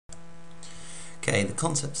Okay, the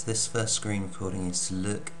concept of this first screen recording is to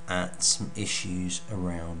look at some issues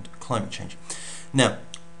around climate change. Now,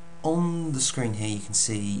 on the screen here you can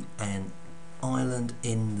see an island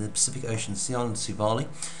in the Pacific Ocean, it's the island of Tuvalu,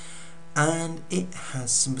 and it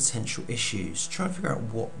has some potential issues. Try and figure out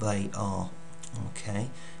what they are. Okay,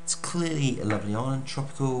 it's clearly a lovely island,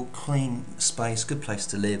 tropical, clean space, good place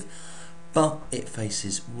to live, but it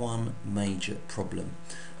faces one major problem,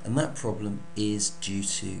 and that problem is due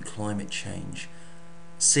to climate change.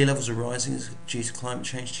 Sea levels are rising due to climate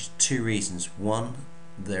change due to two reasons. One,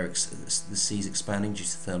 the sea's expanding due to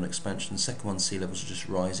thermal expansion. The second one, sea levels are just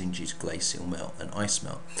rising due to glacial melt and ice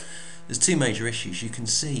melt. There's two major issues. You can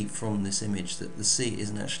see from this image that the sea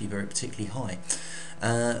isn't actually particularly high,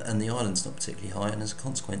 and the island's not particularly high, and as a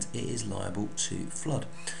consequence it is liable to flood.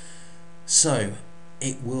 So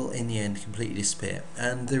it will in the end completely disappear,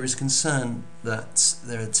 and there is concern that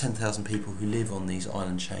there are 10,000 people who live on these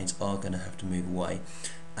island chains are going to have to move away,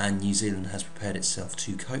 and New Zealand has prepared itself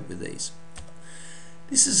to cope with these.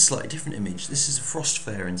 This is a slightly different image. This is a frost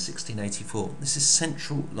fair in 1684. This is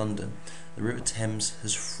central London. The River Thames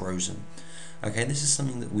has frozen. Okay, this is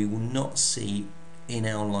something that we will not see in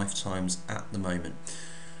our lifetimes at the moment,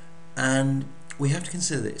 and we have to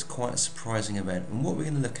consider that it's quite a surprising event. And what we're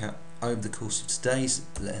going to look at over the course of today's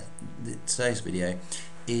video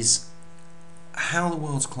is how the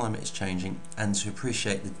world's climate is changing, and to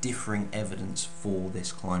appreciate the differing evidence for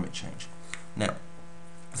this climate change. Now,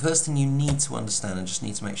 the first thing you need to understand, and just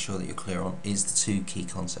need to make sure that you're clear on, is the two key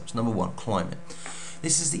concepts. Number one, climate.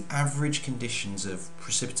 This is the average conditions of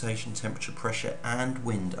precipitation, temperature, pressure and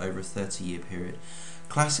wind over a 30-year period.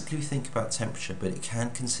 Classically we think about temperature, but it can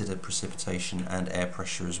consider precipitation and air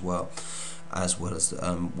pressure as well as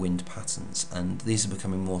wind patterns, and these are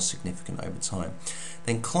becoming more significant over time.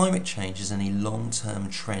 Then climate change is any long-term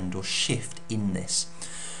trend or shift in this,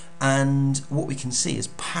 and what we can see is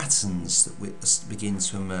patterns that begin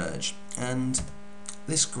to emerge, and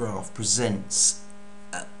this graph presents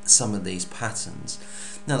some of these patterns.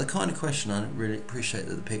 Now, the kind of question, I really appreciate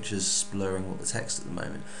that the picture's blurring what the text at the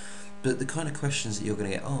moment, but the kind of questions that you're going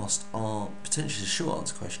to get asked are potentially a short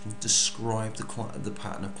answer question. Describe the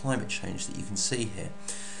pattern of climate change that you can see here.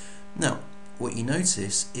 Now, what you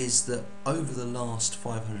notice is that over the last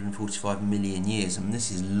 545 million years, and this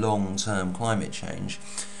is long-term climate change,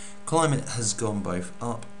 climate has gone both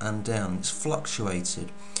up and down. It's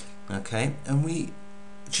fluctuated, okay? And we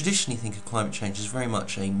traditionally think of climate change as very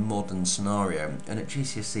much a modern scenario, and at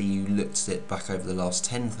GCSE you looked at it back over the last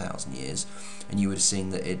 10,000 years and you would have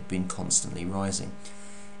seen that it had been constantly rising.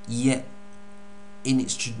 Yet, in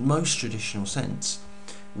its most traditional sense,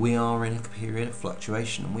 we are in a period of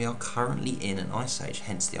fluctuation, and we are currently in an ice age,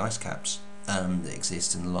 hence the ice caps that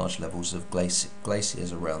exist in the large levels of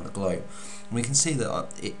glaciers around the globe. And we can see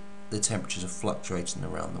that the temperatures are fluctuating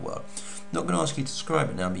around the world. I'm not going to ask you to describe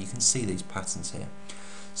it now, but you can see these patterns here.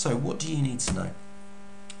 So what do you need to know?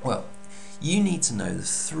 Well, you need to know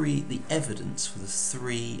the evidence for the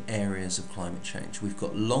three areas of climate change. We've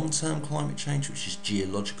got long-term climate change, which is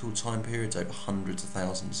geological time periods over hundreds of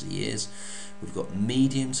thousands of years. We've got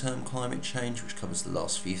medium-term climate change, which covers the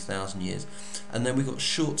last few thousand years. And then we've got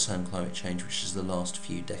short-term climate change, which is the last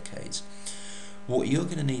few decades. What you're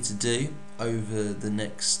going to need to do over the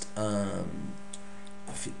next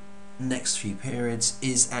few periods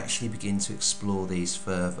is actually begin to explore these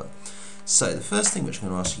further. So the first thing which I'm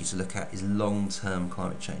going to ask you to look at is long-term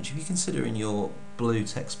climate change. If you consider in your blue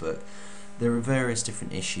textbook, there are various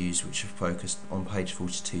different issues which are focused on page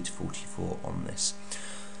 42 to 44 on this.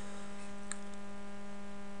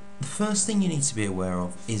 The first thing you need to be aware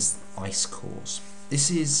of is ice cores.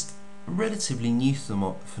 This is a relatively new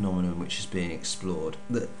phenomenon which is being explored,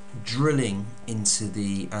 that drilling into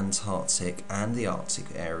the Antarctic and the Arctic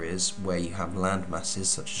areas where you have land masses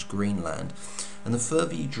such as Greenland, and the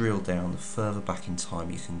further you drill down, the further back in time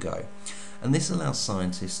you can go. And this allows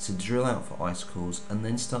scientists to drill out for ice cores and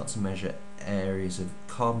then start to measure areas of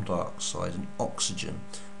carbon dioxide and oxygen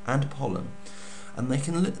and pollen, and they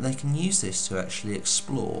can use this to actually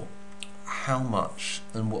explore how much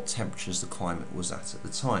and what temperatures the climate was at the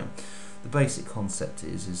time. The basic concept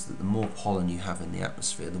is that the more pollen you have in the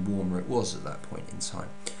atmosphere, the warmer it was at that point in time.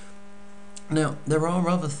 Now, there are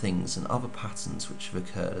other things and other patterns which have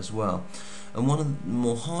occurred as well, and one of the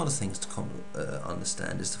more harder things to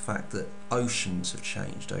understand is the fact that oceans have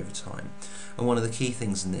changed over time. And one of the key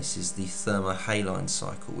things in this is the thermohaline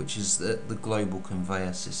cycle, which is the global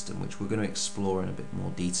conveyor system, which we're going to explore in a bit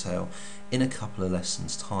more detail in a couple of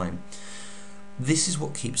lessons' time. This is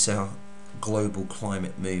what keeps our global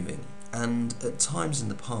climate moving, and at times in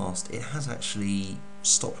the past it has actually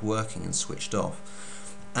stopped working and switched off.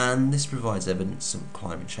 and this provides evidence that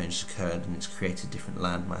climate change has occurred and it's created different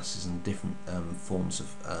land masses and different forms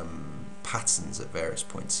of patterns at various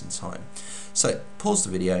points in time. So pause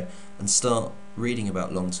the video and start reading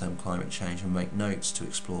about long-term climate change and make notes to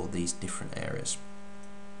explore these different areas.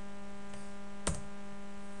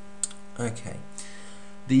 Okay,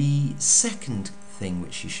 the second thing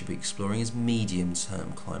which you should be exploring is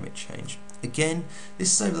medium-term climate change. Again,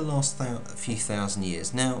 this is over the last few thousand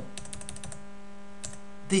years. Now,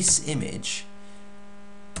 this image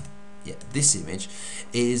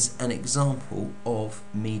is an example of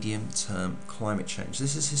medium-term climate change.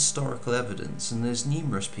 This is historical evidence, and there's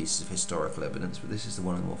numerous pieces of historical evidence, but this is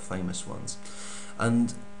one of the more famous ones.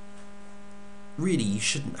 And really, you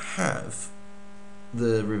shouldn't have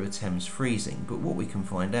the River Thames freezing, but what we can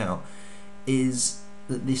find out is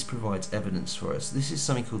that this provides evidence for us. This is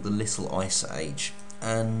something called the Little Ice Age,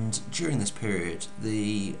 and during this period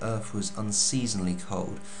the Earth was unseasonably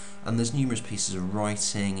cold, and there's numerous pieces of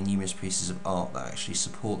writing and numerous pieces of art that actually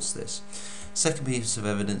supports this. Second piece of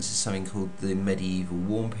evidence is something called the Medieval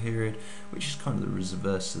Warm Period, which is kind of the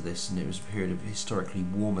reverse of this, and it was a period of historically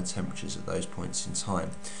warmer temperatures at those points in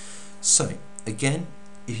time. So again,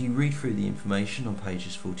 if you read through the information on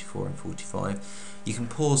pages 44 and 45, you can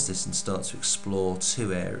pause this and start to explore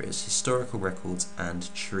two areas: historical records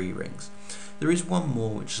and tree rings. There is one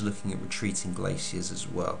more which is looking at retreating glaciers as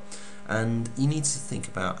well, and you need to think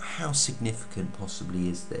about how significant possibly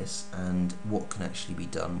is this and what can actually be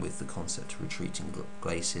done with the concept of retreating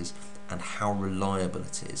glaciers and how reliable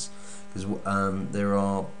it is, because there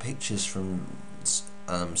are pictures from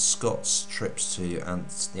Scott's trips to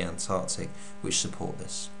the Antarctic which support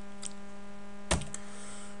this.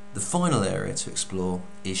 The final area to explore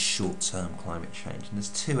is short-term climate change, and there's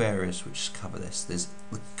two areas which cover this. There's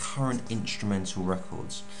the current instrumental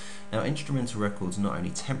records. Now, instrumental records are not only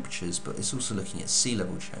temperatures, but it's also looking at sea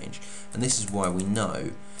level change, and this is why we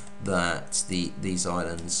know that these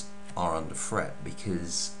islands are under threat,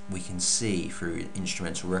 because we can see through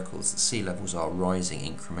instrumental records that sea levels are rising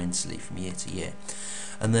incrementally from year to year,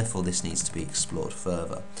 and therefore this needs to be explored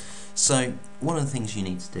further. So one of the things you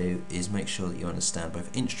need to do is make sure that you understand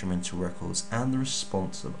both instrumental records and the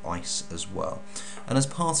response of ice as well. And as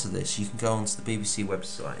part of this, you can go onto the BBC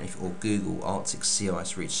website or Google Arctic sea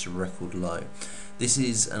ice reaches a record low. This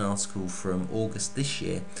is an article from August this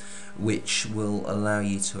year which will allow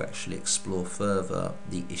you to actually explore further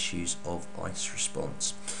the issues of ice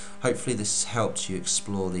response. Hopefully this has helped you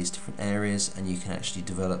explore these different areas and you can actually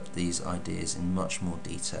develop these ideas in much more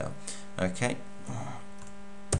detail. Okay.